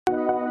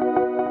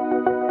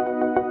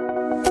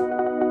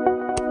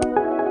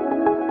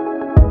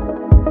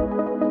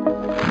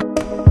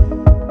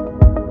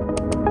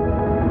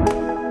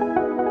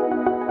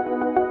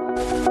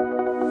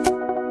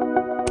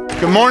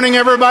Good morning,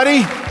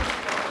 everybody.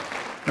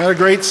 Another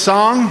great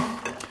song.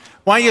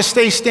 Why don't you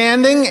stay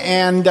standing,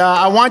 and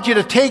I want you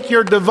to take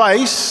your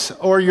device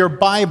or your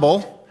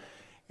Bible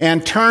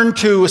and turn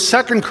to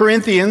 2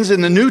 Corinthians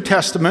in the New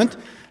Testament.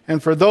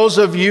 And for those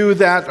of you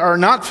that are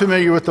not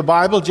familiar with the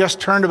Bible, just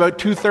turn about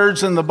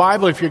 2/3 in the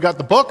Bible if you've got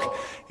the book.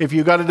 If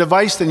you've got a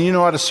device, then you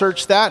know how to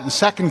search that in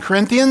 2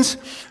 Corinthians,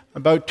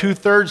 about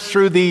 2/3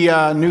 through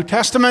the New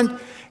Testament.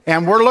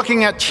 And we're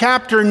looking at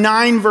chapter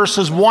 9,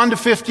 verses 1 to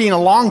 15, a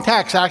long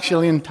text,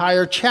 actually, an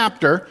entire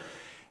chapter.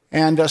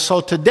 And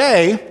so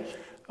today,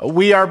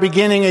 we are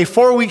beginning a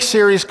 4-week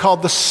series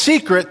called The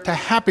Secret to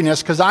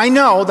Happiness, because I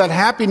know that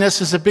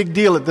happiness is a big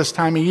deal at this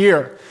time of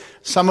year.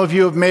 Some of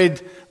you have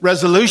made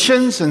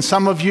resolutions, and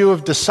some of you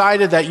have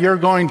decided that you're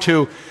going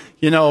to,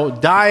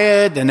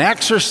 diet and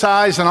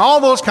exercise and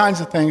all those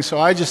kinds of things. So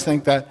I just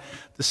think that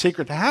the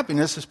secret to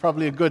happiness is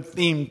probably a good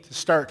theme to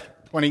start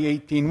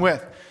 2018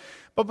 with.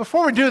 But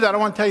before we do that, I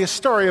want to tell you a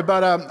story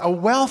about a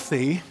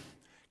wealthy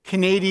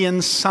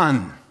Canadian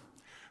son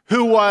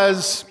who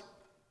was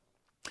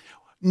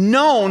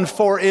known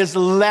for his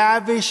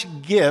lavish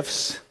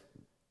gifts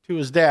to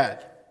his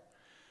dad.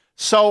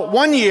 So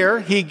one year,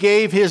 he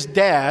gave his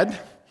dad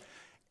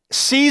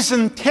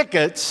season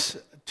tickets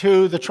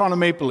to the Toronto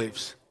Maple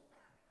Leafs.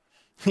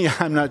 Yeah,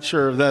 I'm not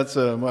sure if that's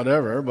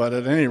whatever, but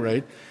at any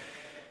rate.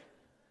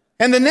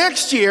 And the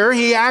next year,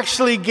 he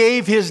actually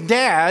gave his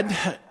dad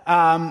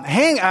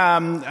hang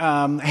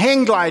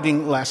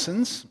gliding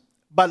lessons,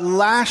 but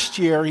last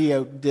year he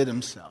outdid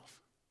himself.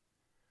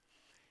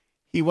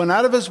 He went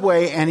out of his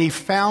way and he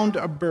found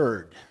a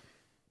bird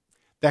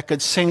that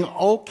could sing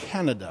 "O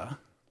Canada"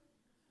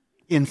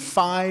 in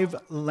 5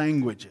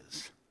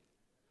 languages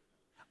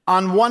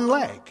on one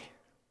leg.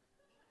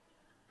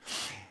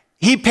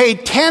 He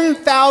paid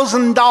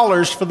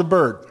 $10,000 for the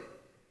bird,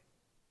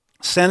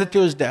 sent it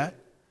to his dad,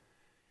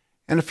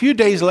 and a few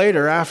days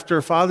later,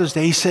 after Father's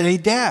Day, he said, "Hey,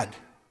 Dad."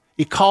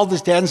 He called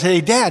his dad and said,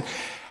 "Hey, Dad,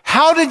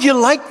 how did you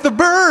like the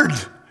bird?"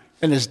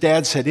 And his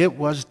dad said, "It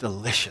was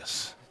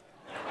delicious."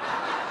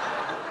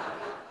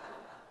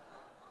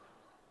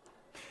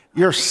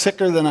 You're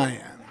sicker than I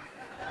am.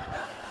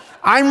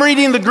 I'm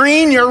reading the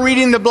green, you're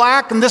reading the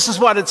black, and this is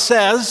what it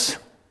says.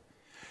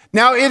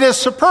 "Now it is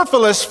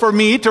superfluous for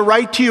me to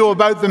write to you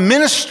about the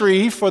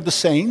ministry for the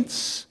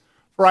saints,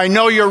 for I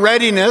know your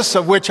readiness,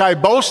 of which I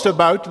boast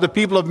about to the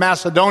people of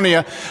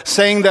Macedonia,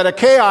 saying that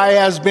Achaia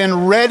has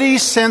been ready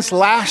since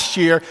last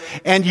year,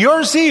 and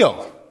your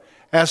zeal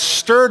has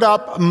stirred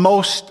up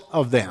most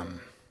of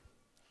them.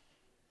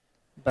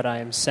 But I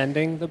am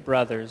sending the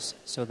brothers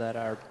so that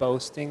our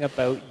boasting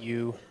about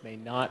you may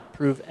not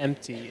prove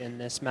empty in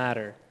this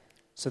matter,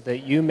 so that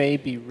you may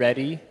be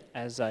ready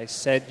as I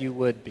said you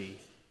would be.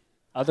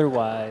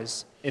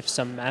 Otherwise, if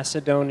some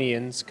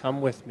Macedonians come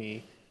with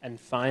me and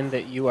find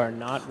that you are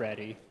not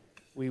ready,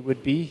 we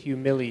would be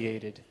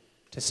humiliated,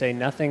 to say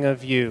nothing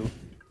of you,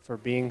 for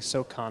being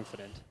so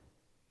confident."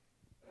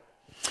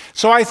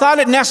 So I thought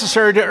it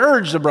necessary to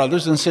urge the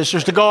brothers and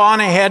sisters to go on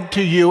ahead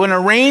to you and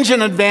arrange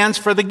in advance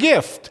for the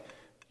gift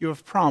you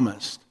have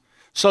promised,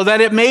 so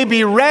that it may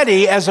be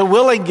ready as a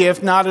willing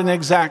gift, not an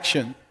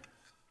exaction.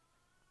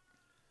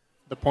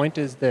 The point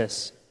is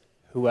this: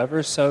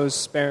 whoever sows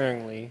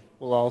sparingly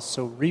will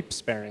also reap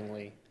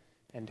sparingly,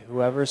 and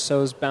whoever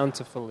sows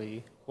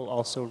bountifully will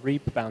also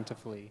reap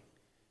bountifully.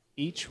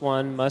 Each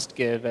one must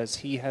give as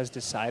he has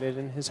decided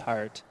in his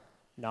heart,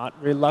 not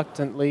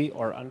reluctantly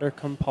or under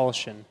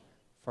compulsion,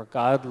 for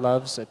God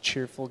loves a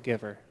cheerful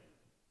giver.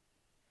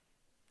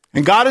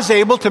 And God is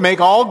able to make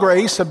all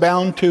grace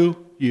abound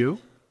to you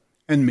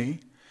and me,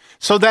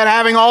 so that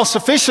having all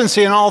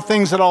sufficiency in all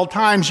things at all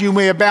times, you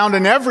may abound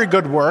in every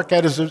good work,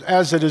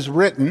 as it is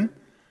written,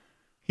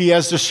 He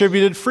has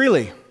distributed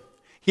freely.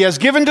 He has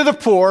given to the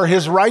poor,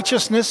 His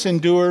righteousness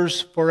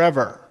endures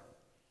forever.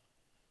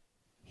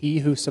 He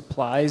who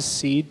supplies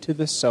seed to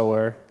the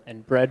sower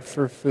and bread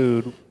for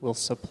food will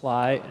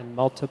supply and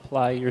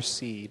multiply your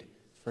seed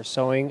for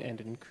sowing and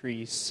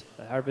increase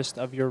the harvest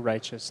of your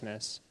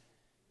righteousness.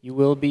 You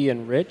will be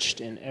enriched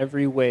in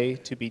every way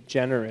to be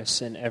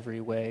generous in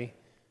every way,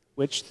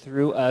 which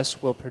through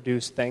us will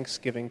produce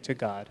thanksgiving to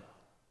God.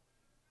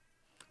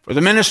 For the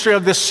ministry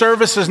of this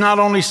service is not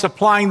only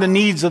supplying the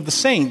needs of the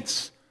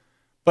saints,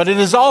 but it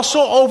is also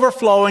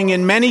overflowing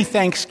in many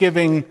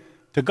thanksgiving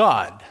to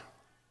God.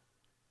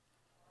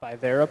 By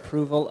their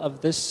approval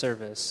of this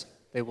service,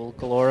 they will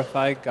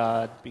glorify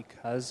God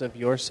because of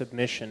your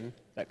submission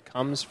that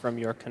comes from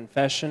your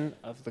confession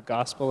of the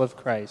gospel of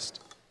Christ,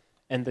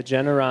 and the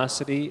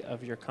generosity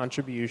of your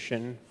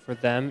contribution for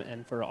them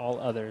and for all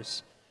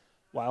others,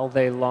 while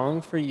they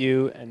long for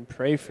you and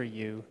pray for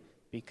you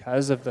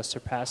because of the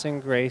surpassing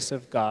grace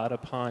of God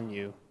upon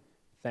you.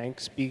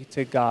 Thanks be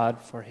to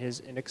God for His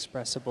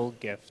inexpressible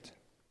gift.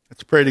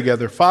 Let's pray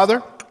together.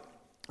 Father,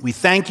 we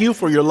thank you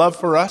for your love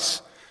for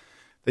us,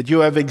 that you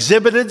have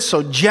exhibited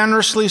so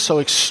generously, so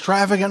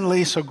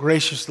extravagantly, so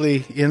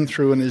graciously in,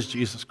 through, and as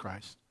Jesus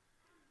Christ.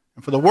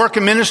 And for the work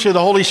and ministry of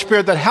the Holy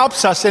Spirit that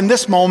helps us in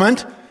this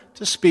moment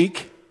to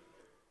speak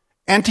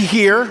and to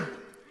hear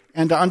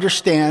and to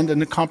understand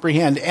and to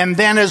comprehend. And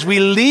then as we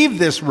leave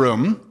this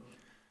room,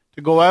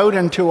 to go out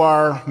into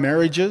our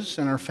marriages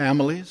and our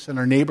families and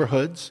our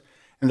neighborhoods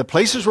and the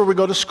places where we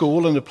go to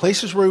school and the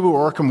places where we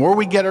work and where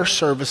we get our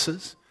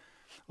services,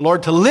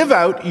 Lord, to live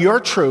out your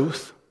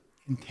truth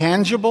in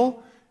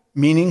tangible,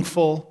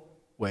 meaningful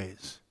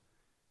ways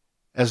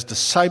as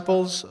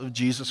disciples of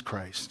Jesus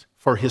Christ,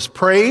 for his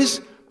praise,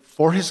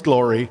 for his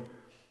glory,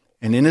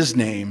 and in his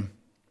name,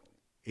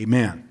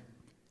 amen.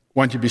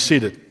 Why don't you be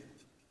seated?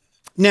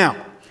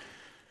 Now,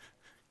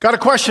 got a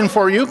question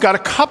for you, got a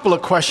couple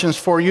of questions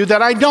for you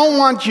that I don't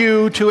want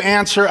you to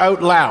answer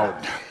out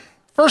loud.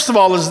 First of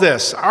all is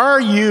this: are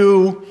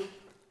you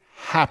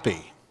happy?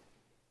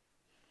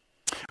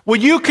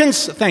 Would you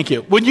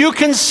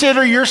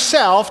consider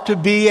yourself to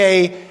be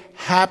a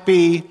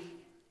happy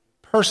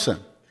person?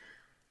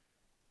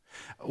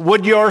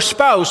 Would your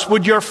spouse,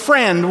 would your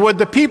friend, would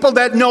the people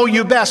that know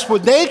you best,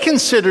 would they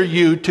consider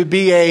you to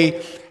be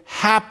a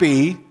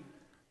happy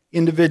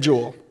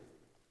individual?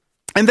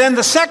 And then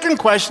the second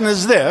question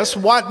is this: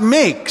 what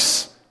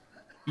makes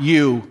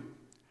you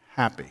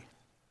happy?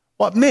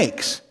 What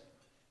makes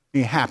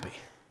me happy?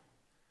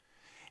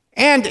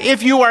 And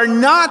if you are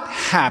not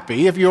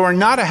happy, if you are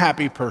not a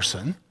happy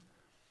person,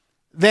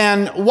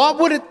 then what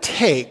would it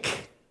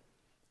take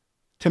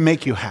to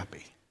make you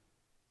happy?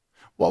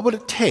 What would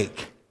it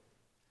take?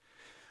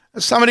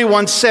 Somebody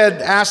once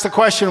asked the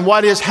question,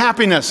 what is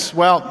happiness?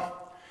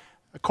 Well,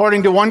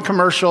 according to one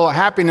commercial,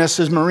 happiness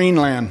is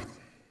Marineland.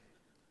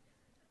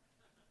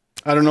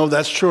 I don't know if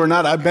that's true or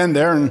not. I've been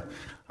there and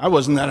I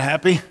wasn't that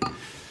happy.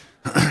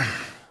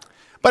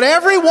 But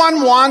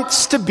everyone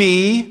wants to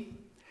be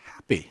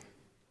happy.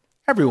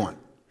 Everyone.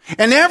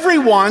 And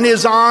everyone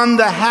is on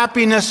the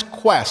happiness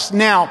quest.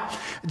 Now,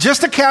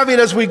 just a caveat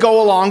as we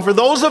go along, for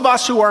those of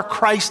us who are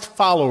Christ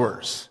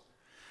followers,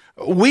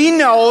 we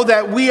know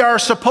that we are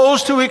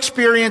supposed to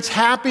experience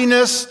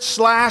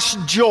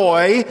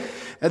happiness/joy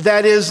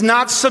that is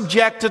not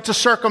subjected to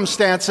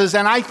circumstances.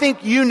 And I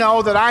think you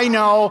know that I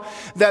know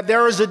that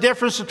there is a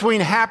difference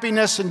between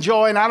happiness and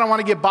joy. And I don't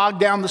want to get bogged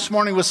down this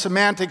morning with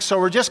semantics. So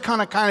we're just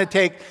kind of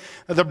take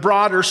the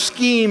broader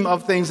scheme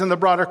of things and the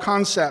broader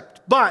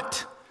concept.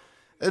 But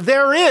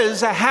there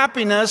is a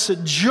happiness, a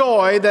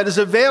joy that is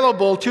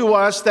available to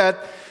us that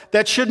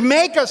should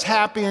make us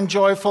happy and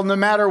joyful no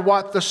matter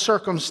what the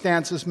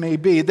circumstances may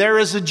be. There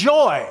is a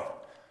joy.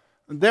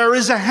 There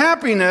is a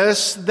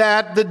happiness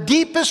that the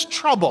deepest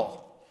trouble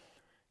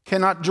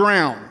cannot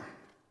drown.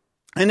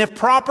 And if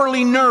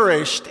properly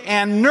nourished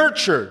and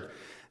nurtured,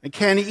 it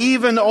can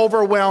even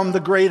overwhelm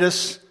the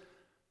greatest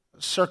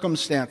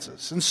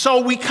circumstances. And so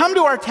we come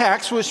to our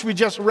text, which we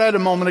just read a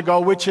moment ago,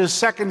 which is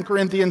 2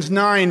 Corinthians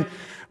 9,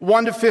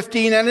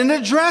 1-15, and it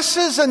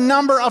addresses a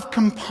number of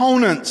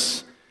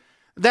components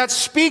that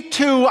speak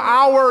to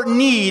our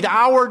need,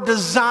 our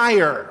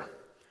desire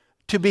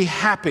to be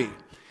happy,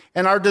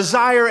 and our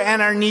desire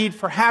and our need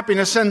for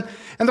happiness. And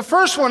the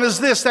first one is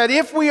this, that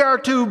if we are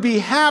to be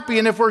happy,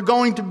 and if we're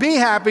going to be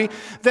happy,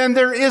 then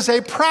there is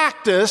a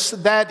practice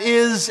that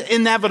is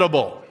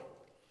inevitable.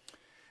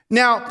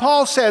 Now,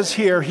 Paul says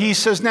here, he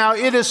says, now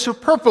it is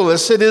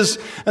superfluous,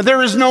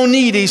 there is no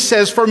need, he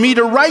says, for me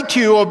to write to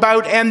you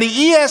about, and the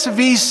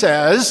ESV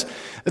says,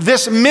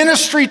 this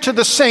ministry to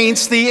the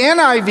saints. The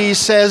NIV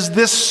says,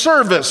 this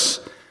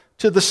service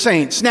to the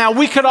saints. Now,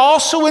 we could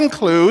also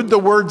include the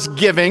words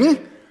giving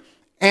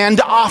and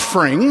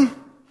offering.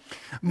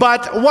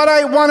 But what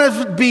I want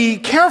to be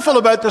careful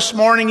about this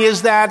morning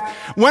is that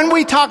when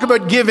we talk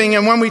about giving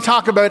and when we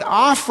talk about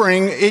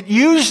offering, it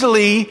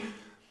usually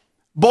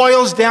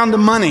boils down to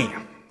money.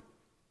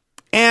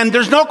 And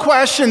there's no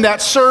question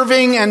that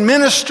serving and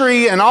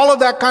ministry and all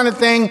of that kind of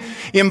thing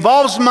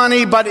involves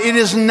money, but it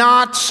is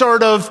not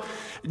sort of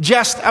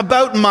just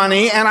about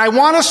money. And I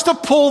want us to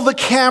pull the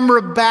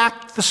camera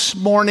back this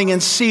morning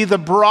and see the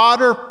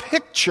broader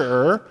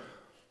picture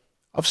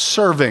of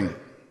serving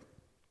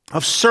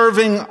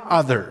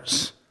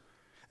others.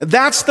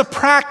 That's the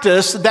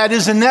practice that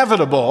is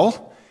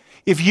inevitable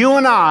if you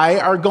and I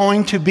are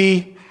going to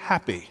be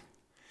happy.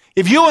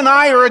 If you and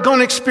I are going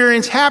to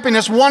experience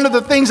happiness, one of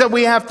the things that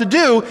we have to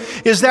do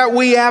is that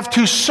we have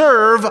to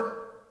serve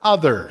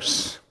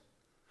others.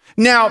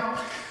 Now,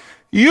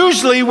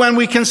 usually when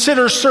we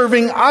consider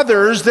serving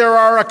others, there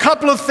are a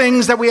couple of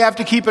things that we have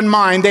to keep in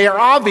mind. They are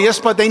obvious,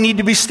 but they need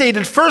to be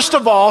stated. First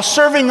of all,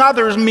 serving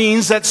others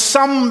means that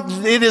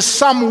it is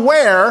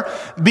somewhere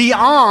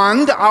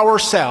beyond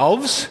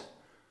ourselves,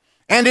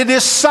 and it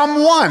is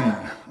someone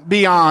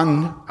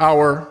beyond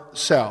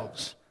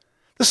ourselves.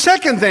 The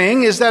second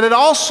thing is that it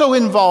also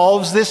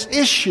involves this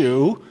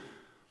issue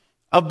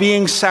of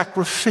being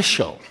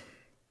sacrificial.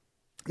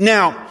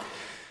 Now,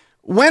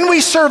 when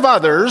we serve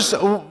others,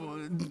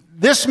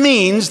 this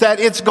means that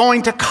it's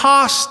going to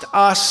cost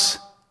us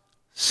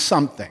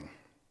something.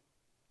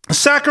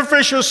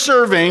 Sacrificial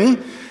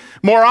serving,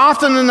 more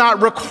often than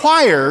not,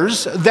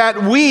 requires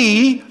that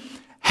we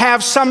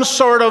have some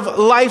sort of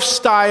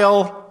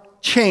lifestyle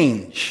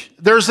change.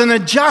 There's an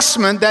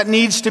adjustment that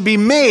needs to be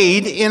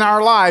made in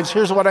our lives.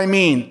 Here's what I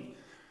mean.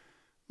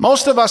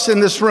 Most of us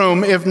in this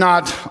room, if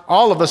not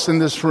all of us in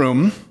this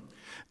room,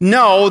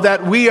 know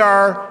that we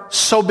are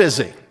so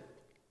busy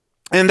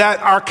and that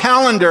our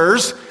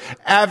calendars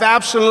have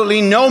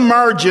absolutely no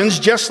margins,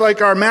 just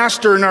like our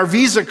Master and our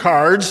Visa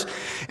cards,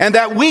 and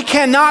that we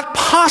cannot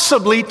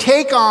possibly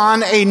take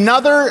on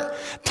another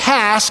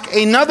task,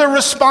 another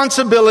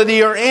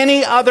responsibility, or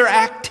any other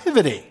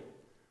activity.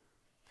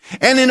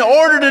 And in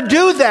order to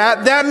do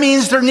that, that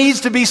means there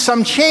needs to be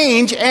some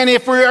change. And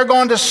if we are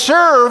going to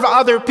serve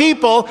other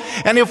people,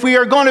 and if we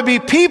are going to be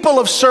people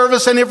of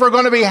service, and if we're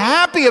going to be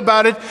happy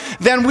about it,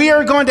 then we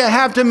are going to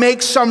have to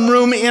make some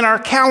room in our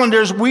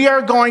calendars. We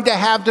are going to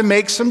have to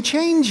make some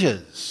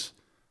changes.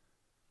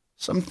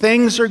 Some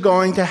things are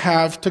going to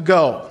have to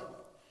go.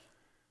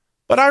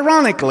 But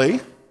ironically,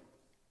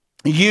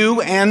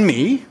 you and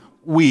me,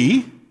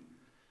 we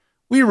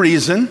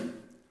reason,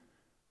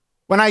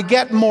 when I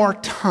get more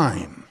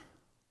time,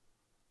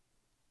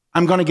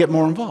 I'm going to get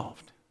more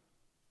involved.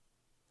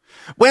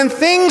 When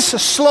things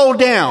slow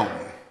down,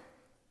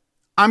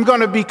 I'm going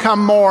to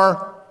become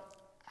more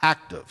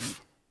active.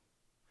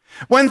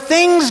 When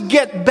things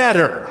get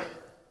better,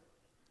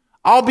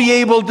 I'll be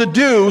able to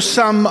do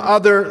some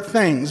other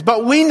things.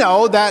 But we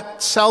know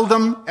that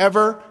seldom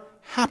ever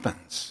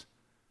happens,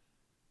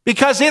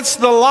 because it's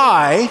the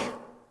lie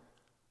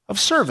of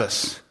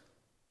service.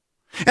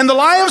 And the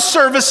lie of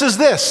service is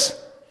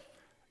this,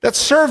 that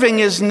serving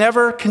is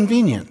never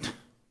convenient.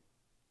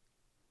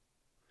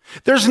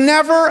 There's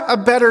never a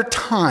better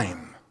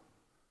time.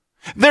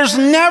 There's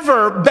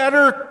never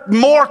better,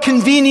 more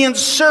convenient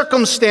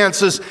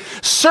circumstances.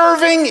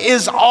 Serving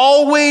is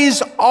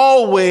always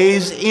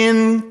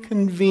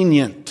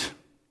inconvenient.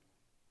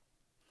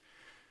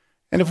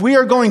 And if we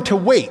are going to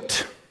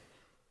wait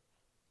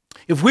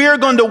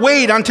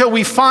until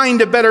we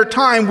find a better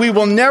time, we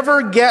will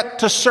never get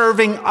to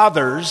serving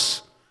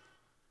others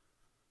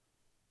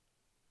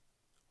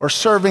or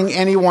serving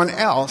anyone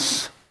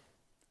else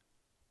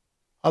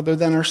other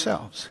than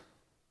ourselves.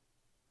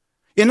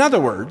 In other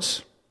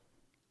words,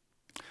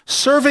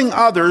 serving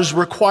others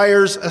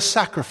requires a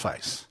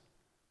sacrifice.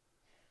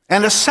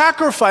 And a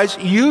sacrifice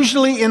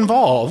usually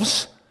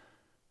involves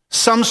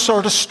some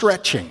sort of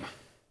stretching,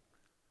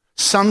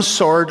 some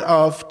sort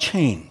of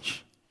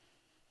change.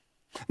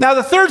 Now,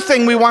 the third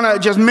thing we want to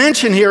just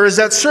mention here is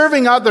that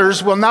serving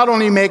others will not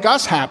only make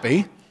us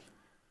happy,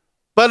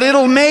 but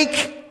it'll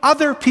make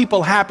other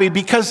people happy,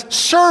 because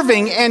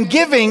serving and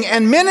giving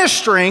and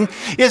ministering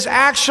is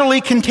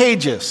actually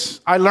contagious.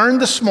 I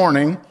learned this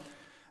morning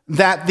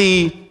that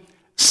the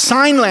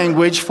sign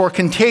language for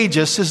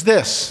contagious is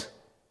this: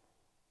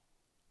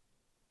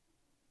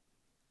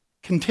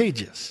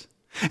 contagious.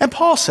 And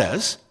Paul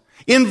says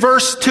in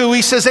verse 2,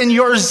 he says, "And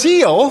your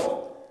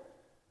zeal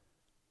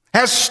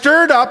has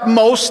stirred up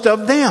most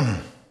of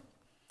them."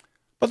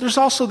 But there's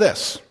also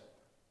this,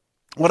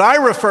 what I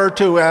refer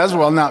to as,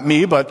 well, not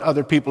me, but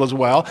other people as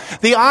well,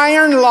 the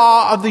iron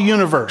law of the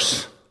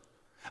universe,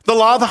 the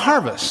law of the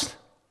harvest,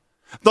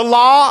 the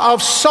law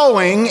of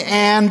sowing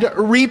and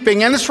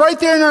reaping. And it's right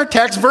there in our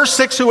text, verse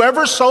 6,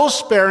 "Whoever sows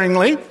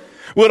sparingly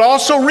would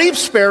also reap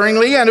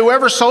sparingly, and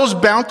whoever sows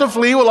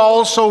bountifully will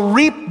also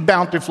reap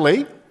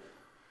bountifully."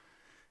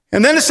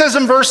 And then it says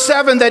in verse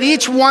 7 that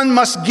each one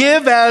must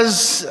give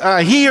as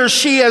he or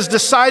she has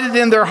decided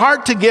in their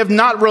heart to give,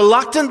 not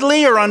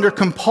reluctantly or under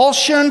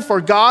compulsion,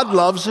 for God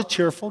loves a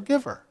cheerful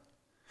giver.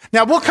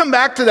 Now, we'll come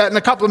back to that in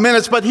a couple of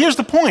minutes, but here's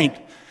the point.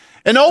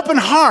 An open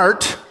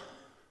heart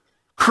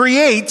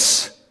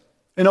creates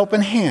an open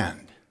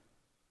hand.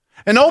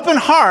 An open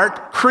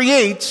heart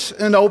creates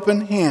an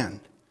open hand.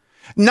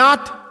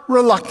 Not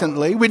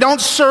reluctantly. We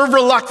don't serve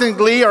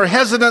reluctantly or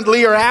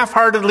hesitantly or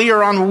half-heartedly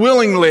or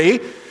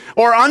unwillingly,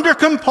 or under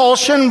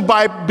compulsion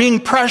by being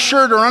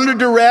pressured or under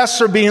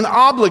duress or being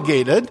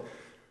obligated.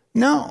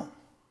 No.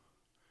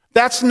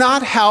 That's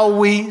not how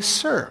we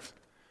serve.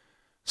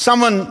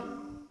 Someone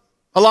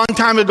a long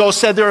time ago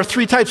said there are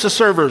three types of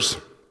servers,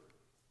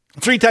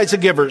 three types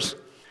of givers.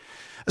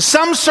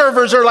 Some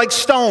servers are like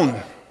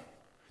stone.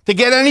 To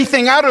get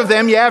anything out of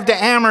them, you have to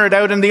hammer it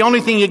out, and the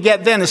only thing you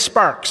get then is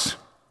sparks.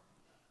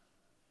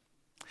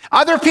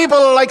 Other people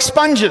are like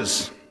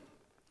sponges.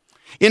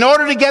 In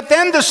order to get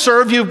them to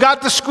serve, you've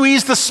got to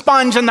squeeze the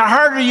sponge, and the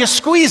harder you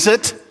squeeze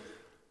it,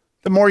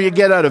 the more you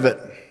get out of it.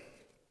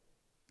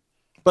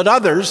 But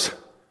others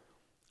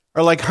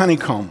are like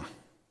honeycomb,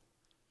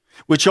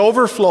 which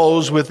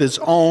overflows with its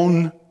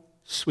own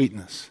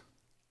sweetness.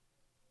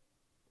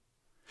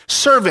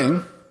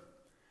 Serving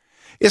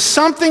is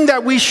something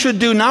that we should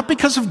do not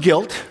because of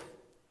guilt,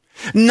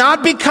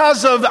 not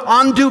because of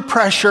undue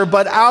pressure,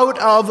 but out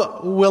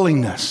of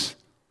willingness.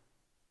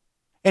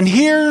 And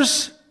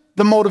here's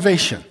the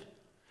motivation.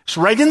 It's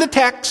right in the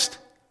text.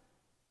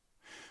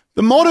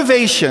 The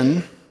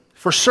motivation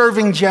for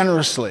serving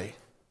generously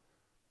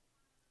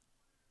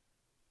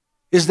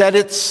is that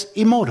it's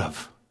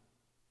emotive.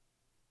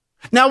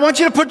 Now, I want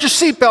you to put your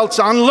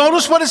seatbelts on.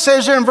 Notice what it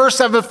says there in verse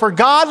 7. "For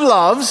God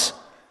loves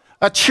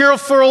a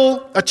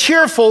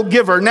cheerful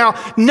giver." Now,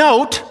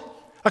 note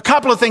A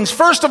couple of things.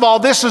 First of all,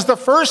 this is the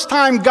first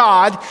time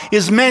God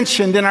is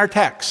mentioned in our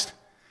text,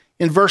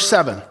 in verse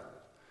 7.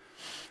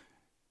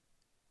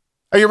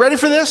 Are you ready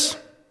for this?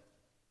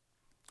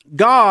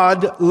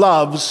 God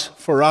loves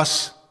for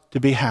us to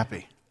be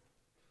happy.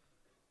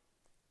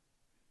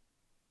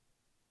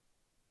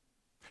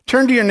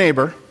 Turn to your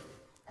neighbor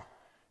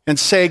and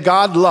say,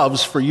 God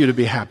loves for you to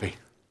be happy.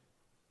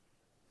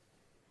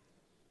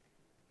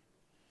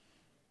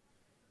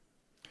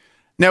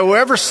 Now,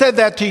 whoever said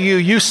that to you,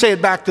 you say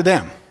it back to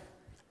them.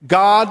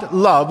 God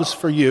loves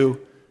for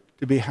you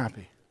to be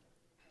happy.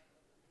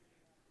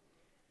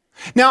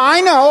 Now,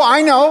 I know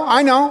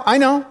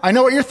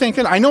what you're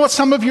thinking. I know what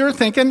some of you are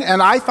thinking,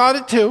 and I thought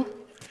it too.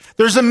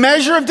 There's a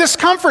measure of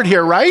discomfort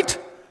here, right?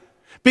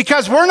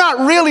 Because we're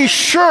not really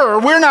sure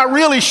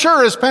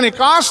as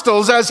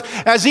Pentecostals,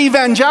 as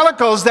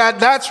evangelicals, that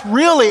that's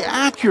really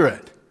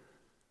accurate.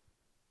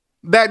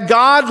 That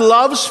God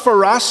loves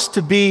for us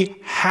to be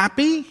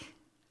happy.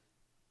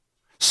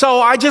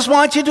 So I just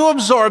want you to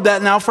absorb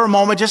that now for a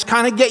moment. Just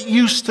kind of get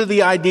used to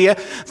the idea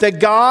that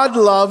God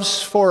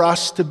loves for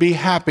us to be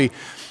happy.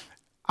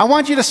 I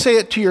want you to say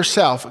it to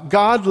yourself.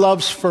 God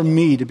loves for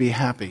me to be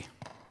happy.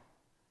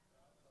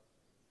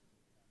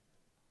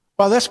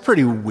 Well, that's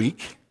pretty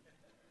weak.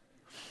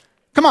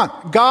 Come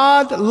on.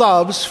 God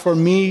loves for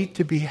me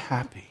to be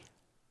happy.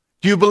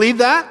 Do you believe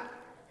that?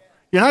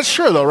 You're not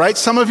sure though, right?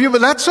 Some of you,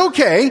 but that's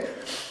okay.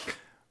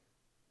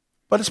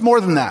 But it's more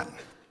than that.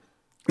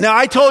 Now,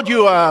 I told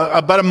you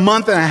about a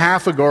month and a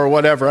half ago or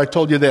whatever, I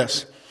told you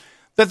this,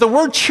 that the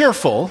word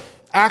cheerful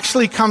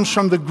actually comes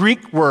from the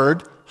Greek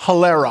word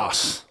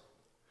hilaros.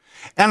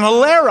 And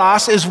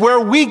hilaros is where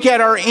we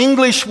get our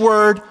English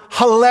word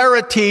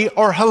hilarity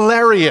or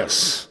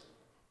hilarious.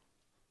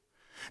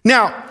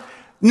 Now,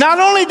 not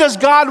only does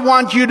God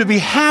want you to be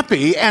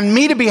happy and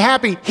me to be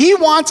happy, He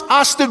wants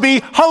us to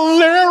be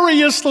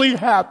hilariously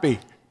happy.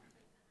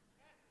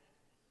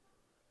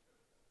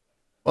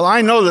 Well,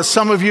 I know that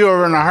some of you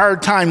are in a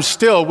hard time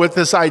still with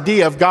this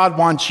idea of God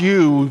wants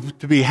you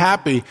to be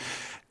happy.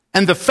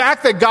 And the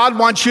fact that God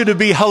wants you to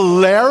be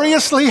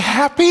hilariously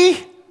happy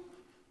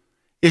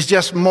is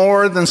just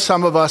more than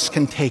some of us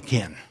can take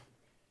in.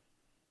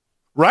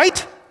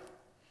 Right?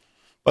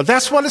 But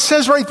that's what it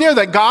says right there,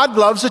 that God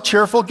loves a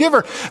cheerful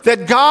giver.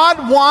 That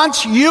God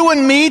wants you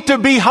and me to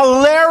be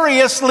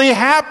hilariously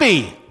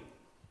happy.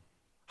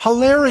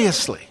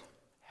 Hilariously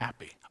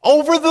happy.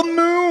 Over the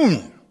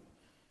moon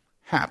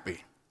happy.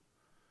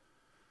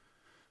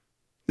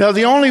 Now,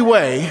 the only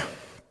way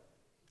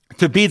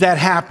to be that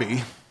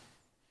happy,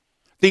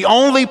 the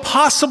only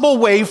possible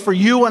way for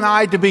you and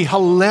I to be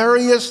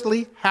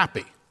hilariously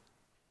happy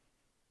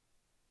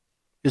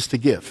is to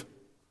give,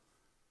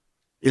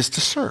 is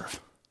to serve,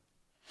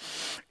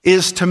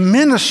 is to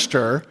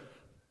minister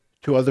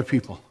to other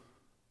people.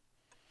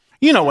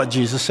 You know what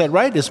Jesus said,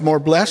 right? It's more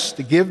blessed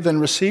to give than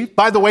receive.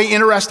 By the way,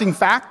 interesting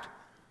fact.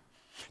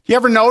 Do you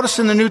ever notice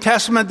in the New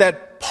Testament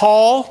that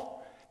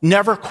Paul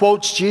never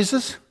quotes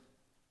Jesus?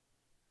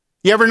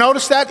 You ever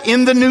notice that?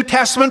 In the New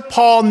Testament,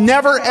 Paul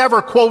never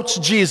ever quotes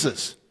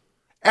Jesus.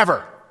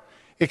 Ever.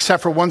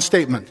 Except for one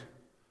statement.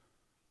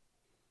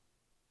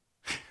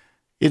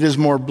 It is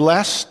more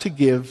blessed to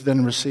give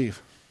than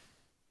receive.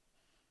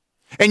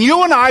 And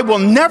you and I will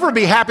never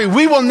be happy.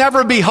 We will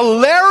never be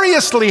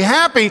hilariously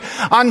happy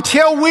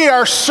until we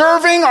are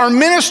serving or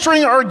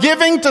ministering or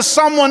giving to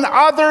someone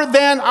other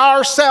than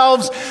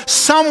ourselves,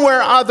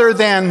 somewhere other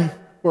than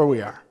where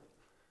we are.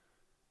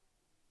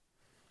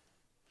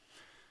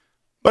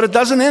 But it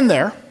doesn't end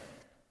there.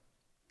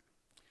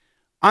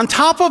 On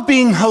top of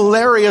being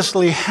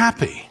hilariously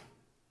happy,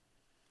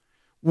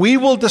 we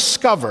will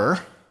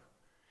discover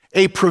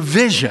a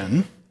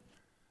provision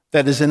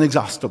that is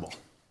inexhaustible.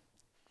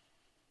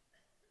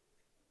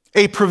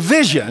 A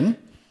provision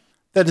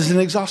that is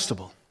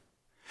inexhaustible.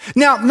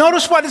 Now,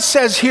 notice what it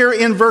says here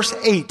in verse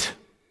 8.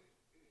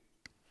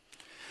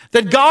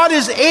 That God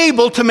is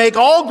able to make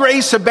all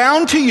grace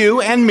abound to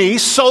you and me,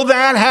 so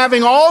that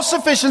having all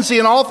sufficiency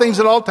in all things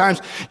at all times,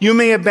 you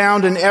may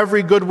abound in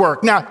every good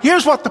work. Now,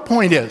 here's what the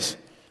point is.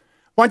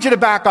 I want you to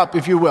back up,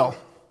 if you will,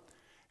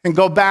 and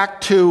go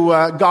back to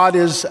God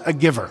is a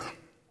giver.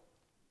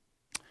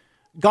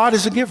 God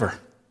is a giver.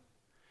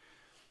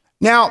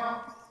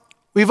 Now,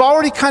 we've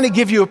already kind of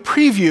give you a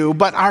preview,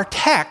 but our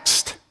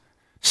text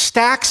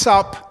stacks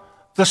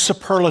up the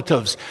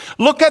superlatives.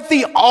 Look at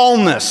the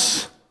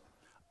allness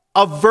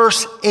of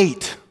verse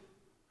 8.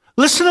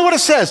 Listen to what it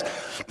says.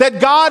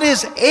 That God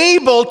is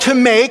able to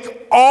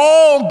make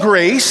all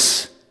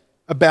grace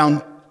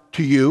abound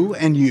to you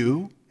and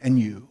you and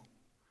you.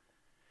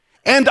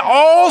 And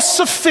all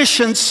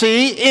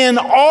sufficiency in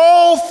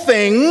all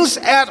things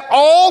at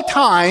all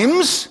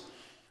times,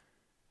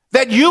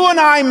 that you and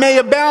I may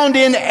abound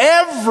in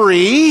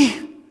every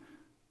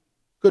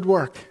good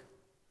work.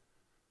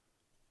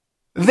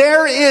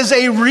 There is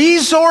a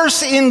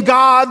resource in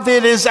God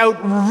that is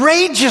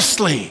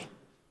outrageously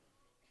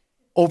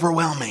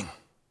overwhelming.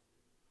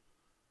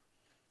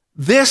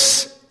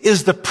 This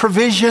is the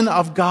provision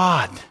of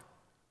God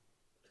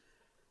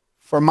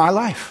for my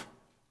life.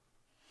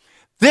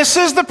 This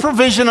is the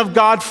provision of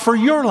God for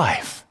your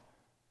life.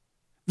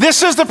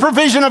 This is the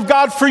provision of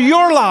God for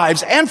your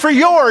lives and for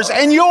yours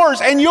and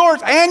yours and yours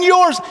and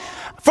yours,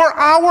 for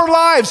our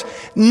lives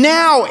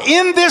now,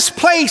 in this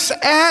place,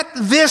 at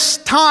this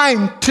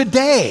time,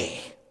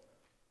 today.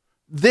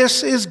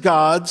 This is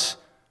God's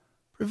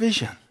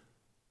provision.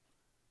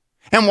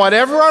 And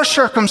whatever our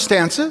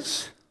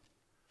circumstances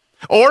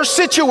or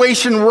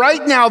situation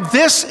right now,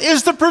 this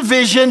is the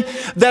provision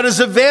that is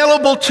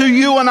available to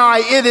you and I.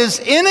 It is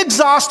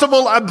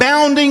inexhaustible,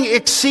 abounding,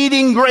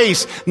 exceeding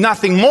grace.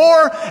 Nothing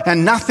more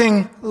and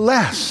nothing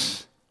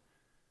less.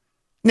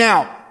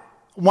 Now,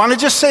 I want to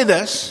just say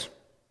this,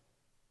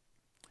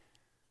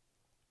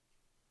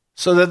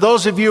 so that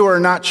those of you who are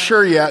not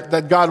sure yet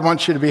that God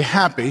wants you to be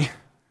happy,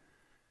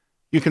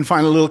 you can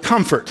find a little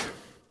comfort.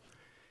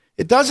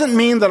 It doesn't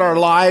mean that our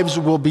lives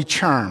will be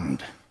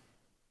charmed.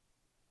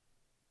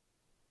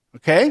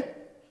 Okay?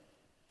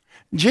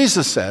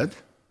 Jesus said,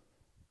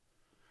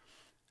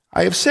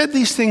 I have said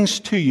these things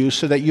to you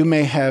so that you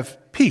may have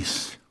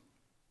peace.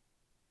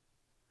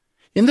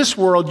 In this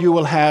world you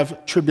will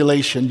have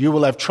tribulation, you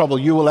will have trouble,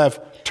 you will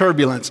have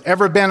turbulence.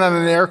 Ever been on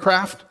an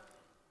aircraft?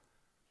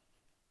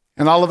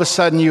 And all of a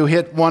sudden you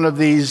hit one of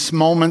these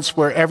moments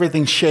where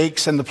everything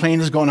shakes and the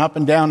plane is going up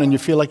and down and you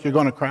feel like you're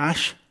going to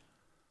crash?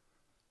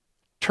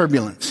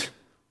 Turbulence.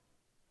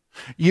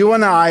 You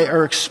and I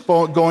are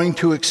going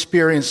to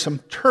experience some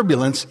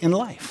turbulence in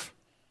life.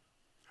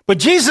 But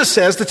Jesus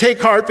says to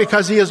take heart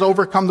because he has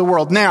overcome the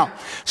world. Now,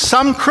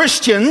 some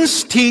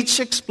Christians teach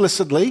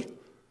explicitly,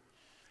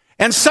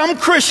 and some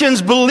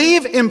Christians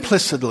believe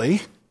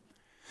implicitly,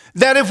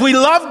 that if we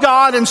love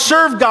God and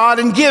serve God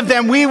and give,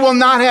 then we will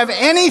not have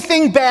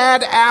anything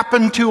bad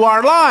happen to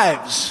our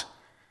lives.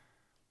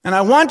 And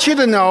I want you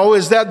to know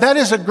is that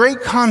is a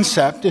great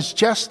concept. It's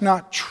just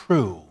not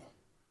true.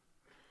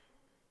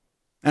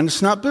 And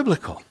it's not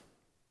biblical.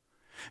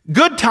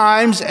 Good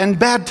times and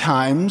bad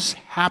times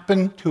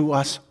happen to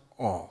us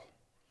all.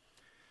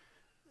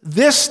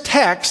 This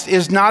text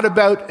is not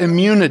about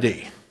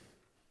immunity.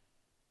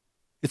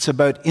 It's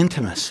about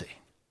intimacy.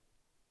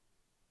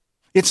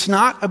 It's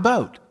not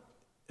about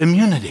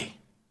immunity.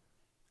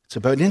 It's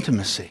about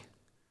intimacy.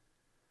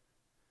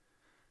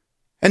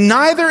 And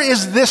neither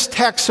is this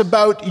text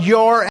about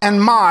your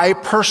and my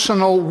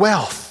personal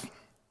wealth.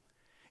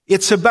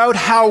 It's about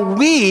how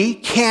we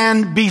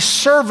can be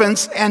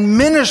servants and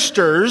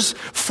ministers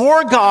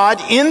for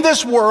God in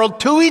this world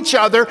to each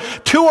other,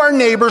 to our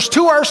neighbors,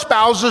 to our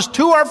spouses,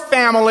 to our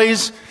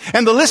families,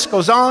 and the list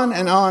goes on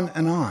and on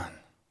and on.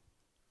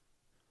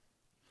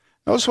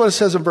 Notice what it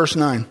says in verse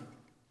 9.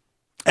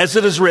 As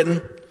it is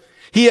written,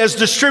 he has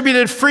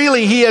distributed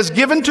freely, he has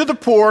given to the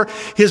poor,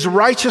 his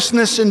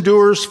righteousness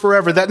endures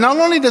forever. That not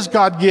only does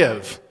God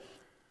give,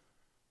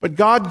 but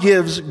God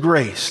gives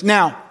grace.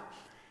 Now,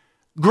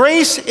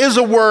 grace is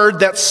a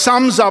word that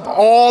sums up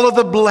all of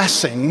the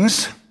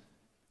blessings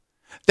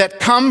that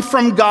come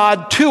from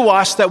God to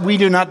us that we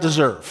do not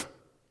deserve.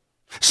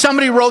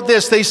 Somebody wrote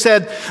this, they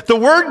said, the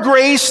word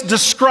grace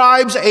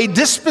describes a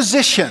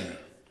disposition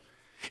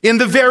in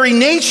the very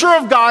nature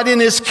of God, in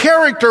his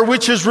character,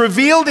 which is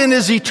revealed in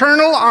his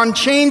eternal,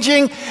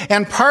 unchanging,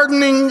 and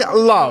pardoning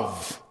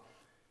love.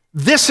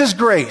 This is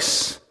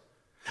grace,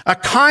 a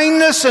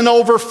kindness and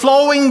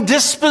overflowing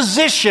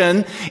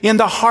disposition in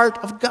the heart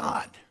of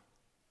God.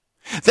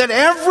 That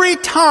every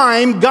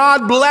time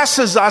God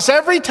blesses us,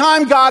 every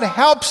time God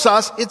helps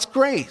us, it's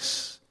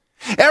grace.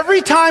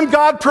 Every time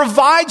God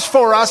provides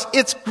for us,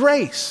 it's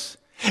grace.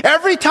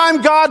 Every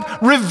time God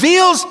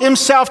reveals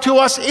himself to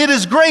us, it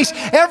is grace.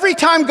 Every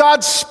time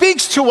God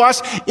speaks to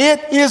us,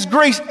 it is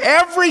grace.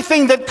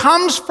 Everything that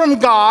comes from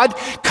God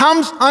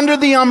comes under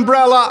the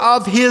umbrella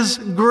of his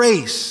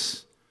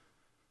grace.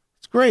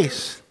 It's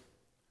grace.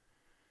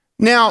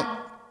 Now,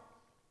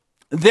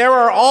 there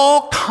are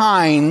all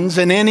kinds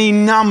and any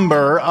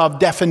number of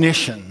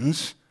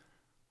definitions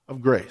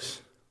of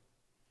grace.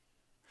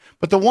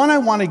 But the one I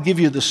want to give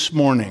you this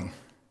morning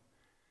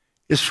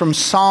is from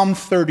Psalm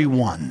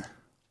 31.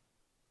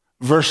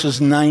 Verses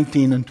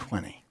 19 and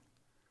 20.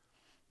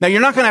 Now,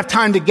 you're not going to have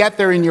time to get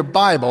there in your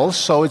Bible,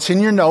 so it's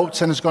in your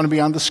notes and it's going to be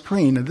on the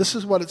screen. And this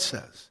is what it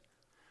says.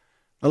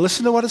 Now,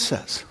 listen to what it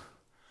says.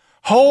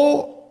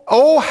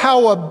 Oh,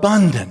 how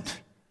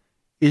abundant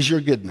is your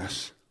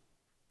goodness,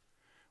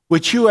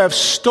 which you have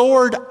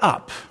stored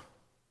up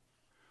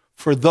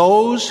for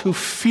those who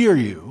fear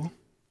you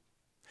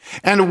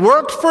and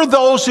worked for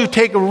those who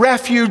take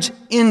refuge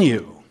in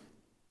you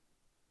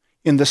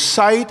in the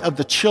sight of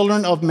the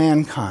children of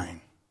mankind.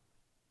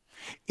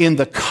 In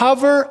the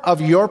cover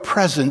of your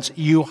presence,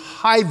 you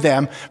hide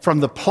them from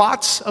the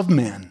plots of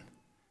men.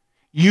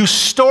 You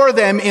store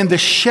them in the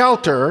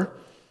shelter,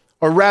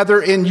 or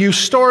rather, you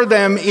store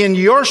them in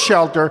your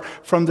shelter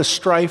from the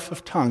strife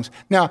of tongues.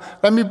 Now,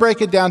 let me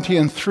break it down to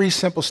you in 3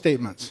 simple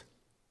statements.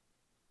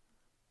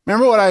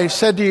 Remember what I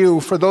said to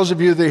you, for those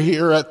of you that are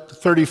here at the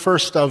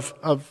 31st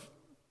of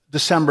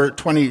December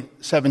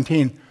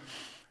 2017,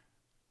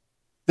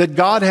 that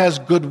God has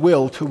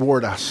goodwill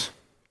toward us.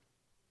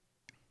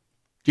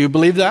 Do you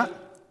believe that?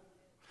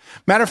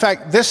 Matter of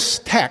fact, this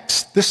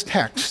text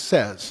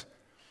says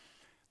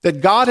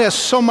that God has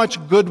so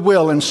much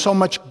goodwill and so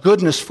much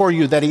goodness for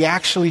you that he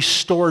actually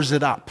stores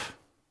it up.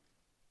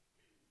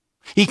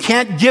 He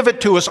can't give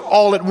it to us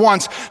all at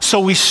once,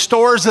 so he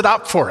stores it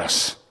up for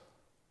us.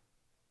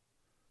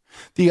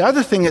 The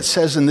other thing it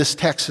says in this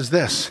text is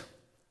this,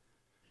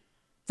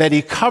 that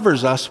he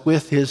covers us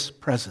with his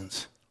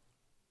presence.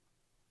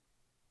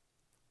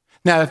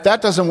 Now, if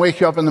that doesn't wake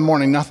you up in the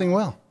morning, nothing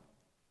will.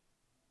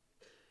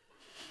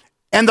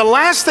 And the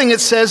last thing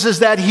it says is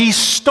that he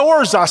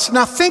stores us.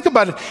 Now think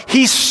about it.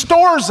 He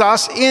stores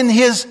us in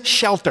his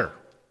shelter.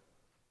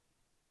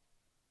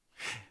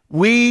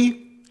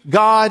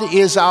 God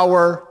is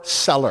our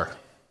cellar.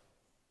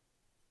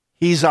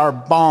 He's our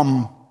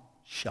bomb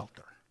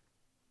shelter.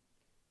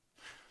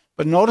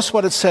 But notice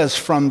what it says,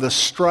 from the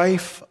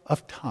strife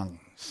of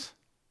tongues.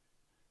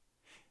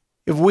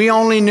 If we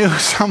only knew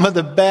some of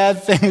the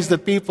bad things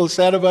that people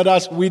said about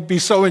us, we'd be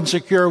so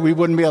insecure we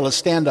wouldn't be able to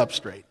stand up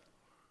straight.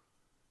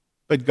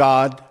 But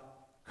God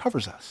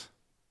covers us.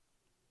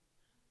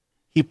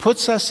 He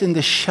puts us in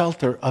the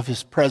shelter of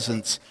his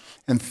presence.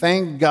 And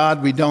thank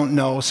God we don't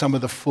know some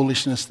of the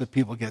foolishness that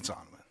people get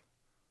on with.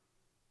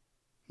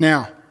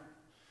 Now,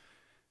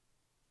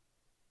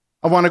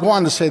 I want to go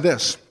on to say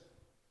this,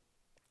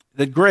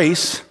 that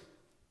grace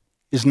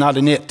is not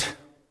an it.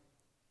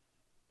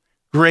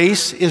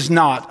 Grace is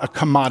not a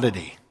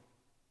commodity.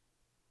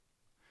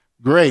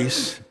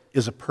 Grace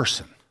is a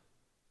person.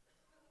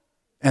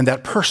 And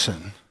that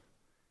person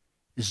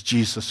is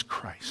Jesus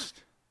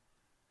Christ.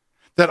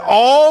 That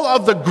all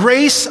of the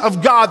grace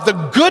of God,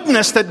 the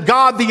goodness that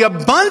God, the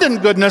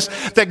abundant goodness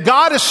that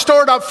God has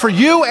stored up for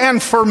you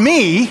and for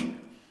me,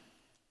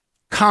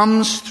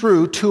 comes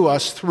through to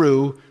us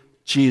through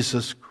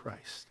Jesus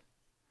Christ.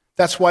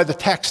 That's why the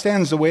text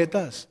ends the way it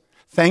does.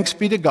 Thanks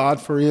be to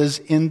God for his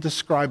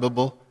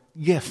indescribable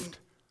gift.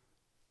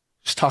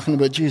 Just talking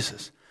about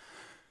Jesus.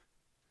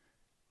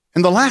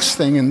 And the last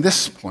thing in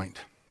this point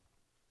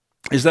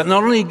is that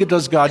not only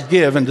does God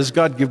give and does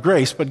God give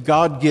grace, but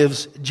God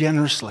gives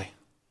generously.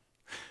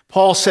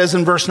 Paul says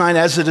in verse 9,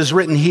 as it is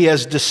written, he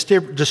has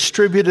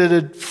distributed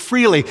it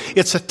freely.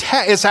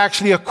 It's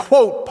actually a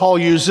quote Paul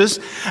uses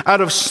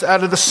out of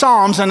the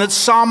Psalms, and it's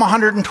Psalm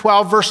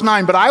 112, verse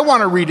 9. But I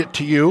want to read it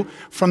to you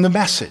from the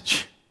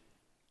Message.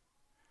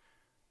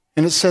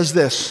 And it says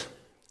this,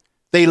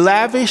 they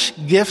lavish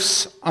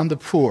gifts on the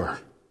poor.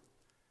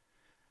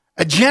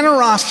 A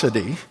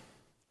generosity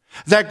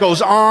that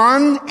goes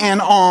on and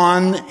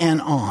on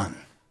and on.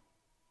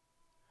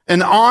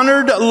 An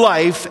honored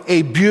life,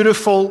 a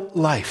beautiful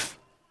life.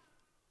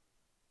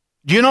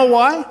 Do you know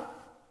why?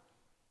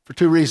 For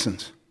two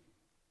reasons.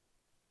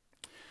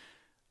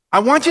 I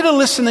want you to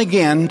listen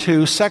again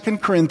to 2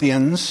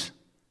 Corinthians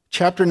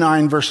chapter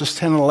 9, verses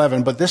 10 and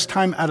 11, but this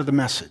time out of the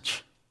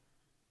Message.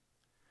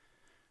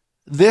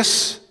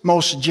 This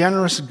most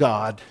generous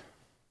God,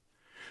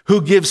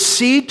 who gives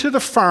seed to the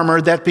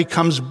farmer that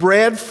becomes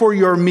bread for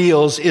your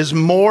meals, is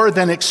more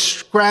than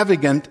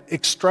extravagant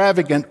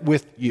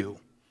with you.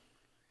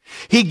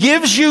 He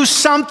gives you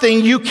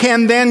something you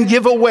can then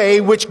give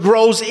away, which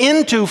grows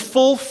into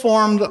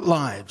full-formed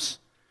lives,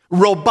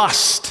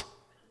 robust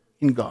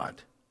in God,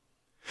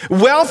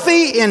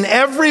 wealthy in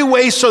every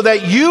way so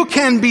that you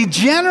can be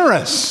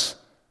generous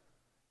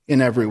in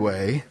every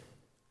way,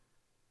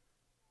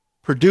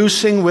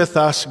 producing with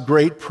us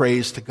great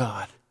praise to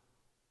God.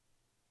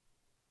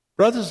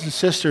 Brothers and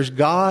sisters,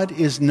 God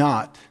is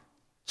not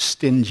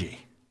stingy.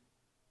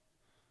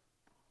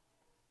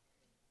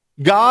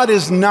 God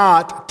is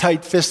not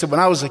tight-fisted. When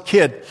I was a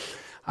kid,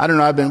 I don't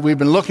know, I've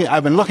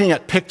been looking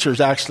at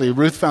pictures actually.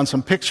 Ruth found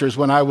some pictures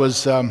when I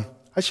was, I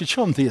should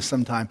show them to you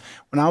sometime,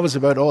 when I was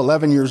about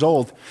 11 years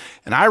old.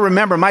 And I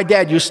remember my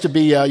dad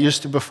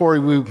before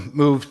we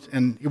moved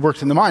and he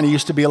worked in the mine, he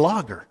used to be a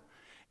logger.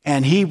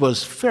 And he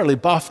was fairly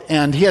buff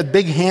and he had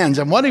big hands.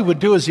 And what he would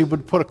do is he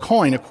would put a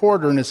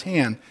quarter in his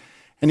hand.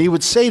 And he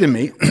would say to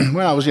me,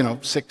 when I was,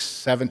 6,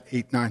 7,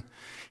 8, 9,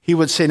 he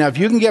would say, now, if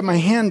you can get my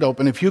hand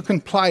open, if you can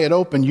pry it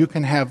open, you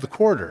can have the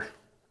quarter.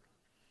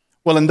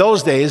 Well, in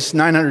those days,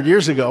 900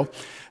 years ago,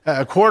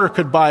 a quarter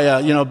could buy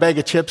a bag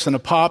of chips and a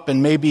pop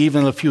and maybe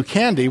even a few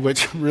candy,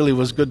 which really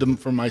was good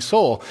for my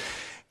soul.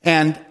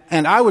 And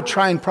I would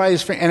try and pry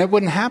his finger, and it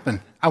wouldn't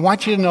happen. I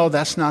want you to know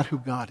that's not who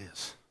God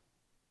is.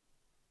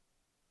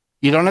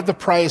 You don't have to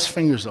pry his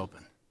fingers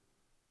open.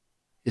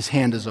 His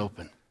hand is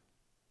open.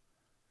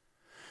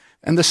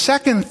 And the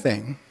second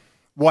thing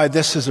why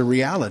this is a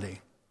reality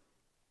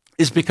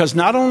is because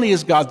not only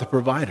is God the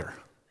provider,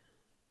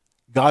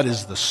 God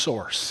is the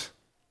source.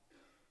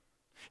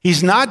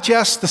 He's not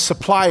just the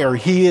supplier,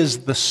 he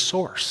is the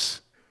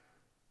source.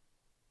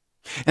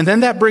 And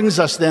then that brings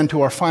us then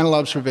to our final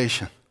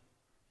observation.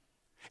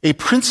 A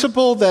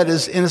principle that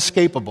is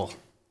inescapable.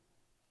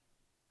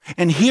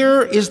 And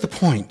here is the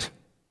point.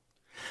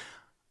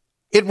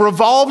 It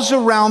revolves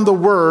around the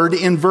word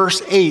in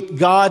verse 8,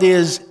 God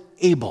is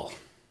able.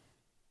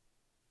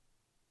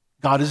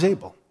 God is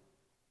able.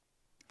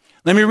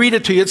 Let me read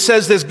it to you. It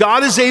says this,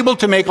 God is able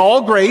to make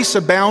all grace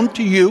abound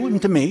to you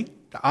and to me,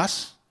 to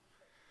us,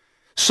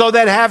 so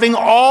that having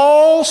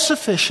all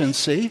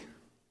sufficiency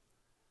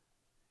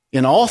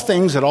in all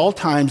things at all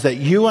times, that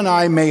you and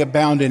I may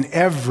abound in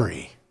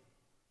every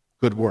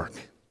good work.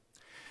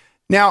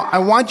 Now, I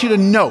want you to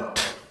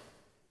note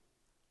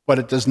what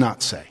it does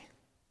not say.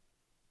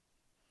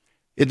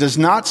 It does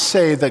not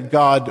say that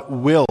God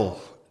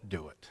will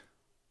do it.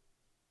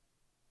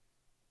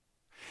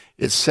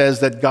 It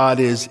says that God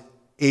is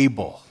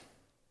able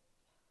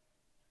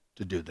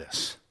to do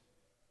this.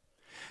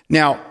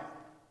 Now,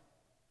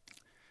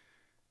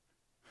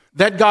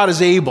 that God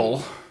is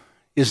able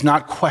is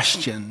not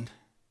questioned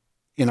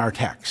in our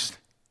text.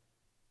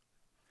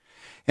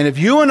 And if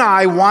you and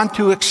I want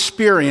to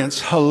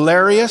experience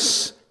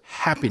hilarious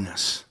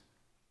happiness,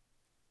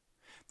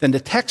 then the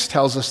text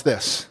tells us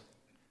this,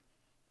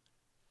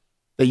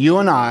 that you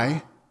and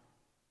I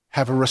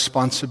have a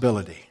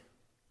responsibility.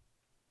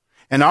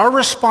 And our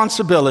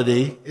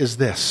responsibility is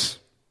this,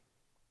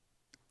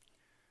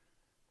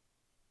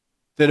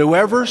 that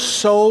whoever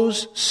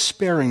sows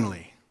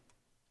sparingly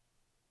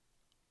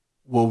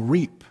will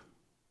reap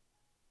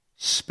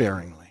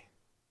sparingly.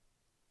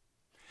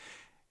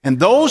 And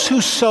those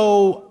who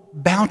sow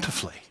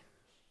bountifully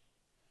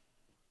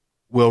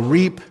will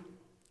reap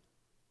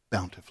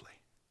bountifully.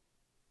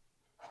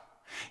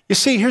 You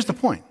see, here's the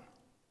point.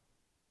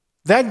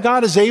 That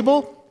God is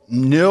able,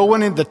 no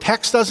one in the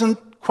text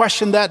doesn't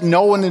question that.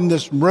 No one in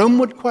this room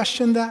would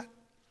question that.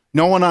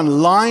 No one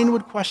online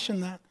would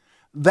question that.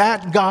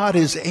 That God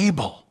is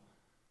able.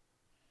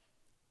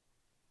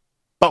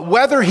 But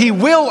whether he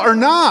will or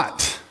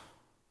not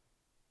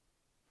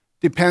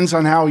depends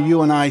on how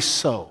you and I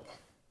sow.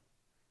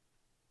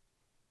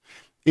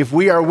 If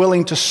we are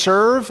willing to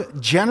serve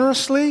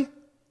generously,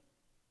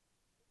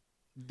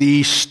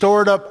 the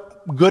stored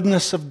up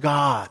goodness of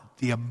God,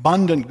 the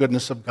abundant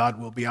goodness of God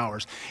will be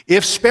ours.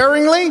 If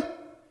sparingly,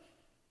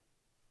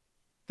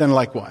 then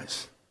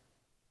likewise.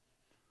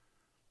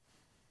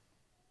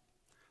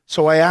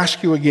 So I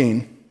ask you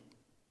again,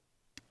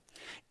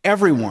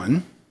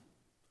 everyone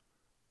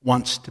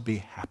wants to be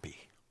happy.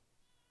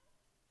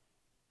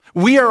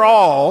 We are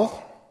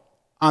all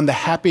on the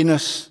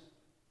happiness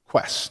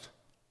quest.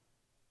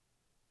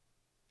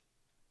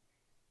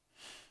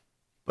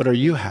 But are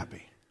you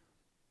happy?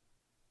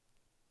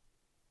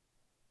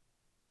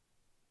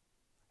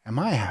 Am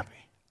I happy?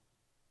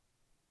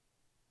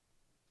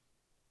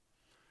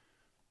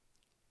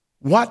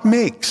 What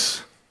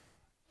makes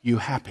you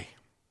happy?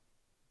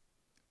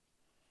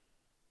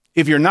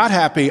 If you're not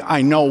happy,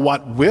 I know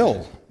what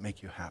will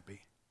make you happy.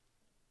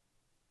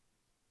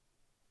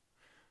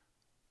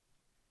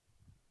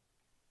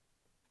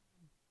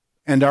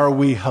 And are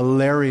we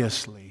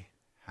hilariously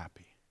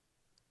happy?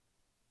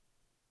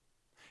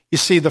 You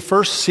see, the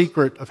first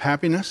secret of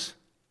happiness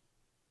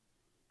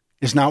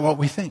is not what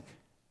we think.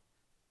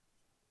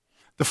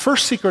 The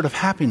first secret of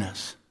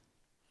happiness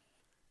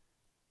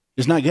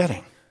is not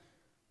getting,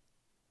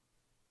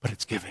 but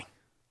it's giving.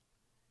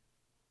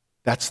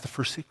 That's the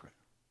first secret.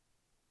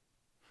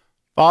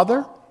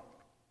 Father,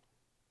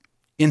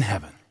 in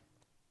heaven,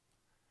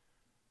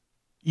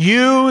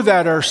 you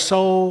that are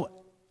so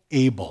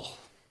able,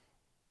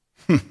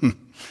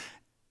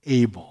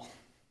 able,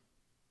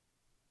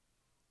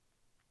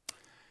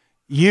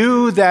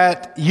 you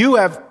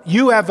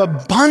have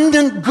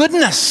abundant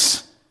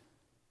goodness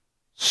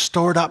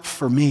stored up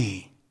for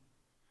me.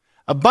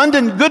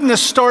 Abundant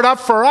goodness stored up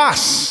for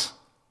us.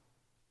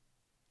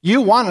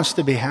 You want us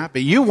to be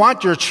happy. You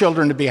want your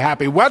children to be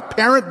happy. What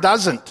parent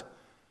doesn't?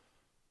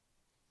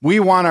 We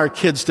want our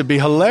kids to be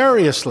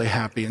hilariously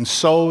happy, and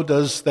so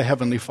does the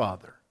Heavenly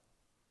Father.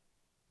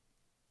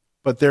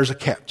 But there's a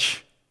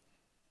catch.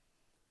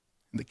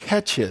 And the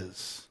catch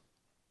is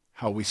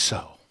how we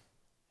sow,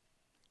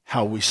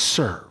 how we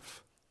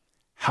serve,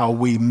 how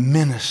we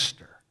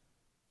minister.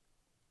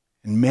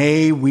 And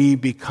may we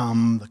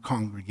become the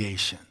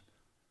congregation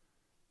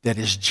that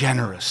is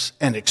generous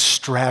and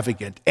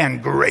extravagant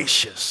and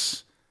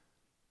gracious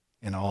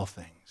in all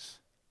things.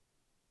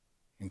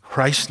 In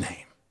Christ's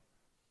name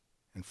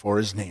and for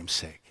his name's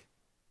sake,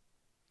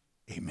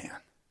 amen.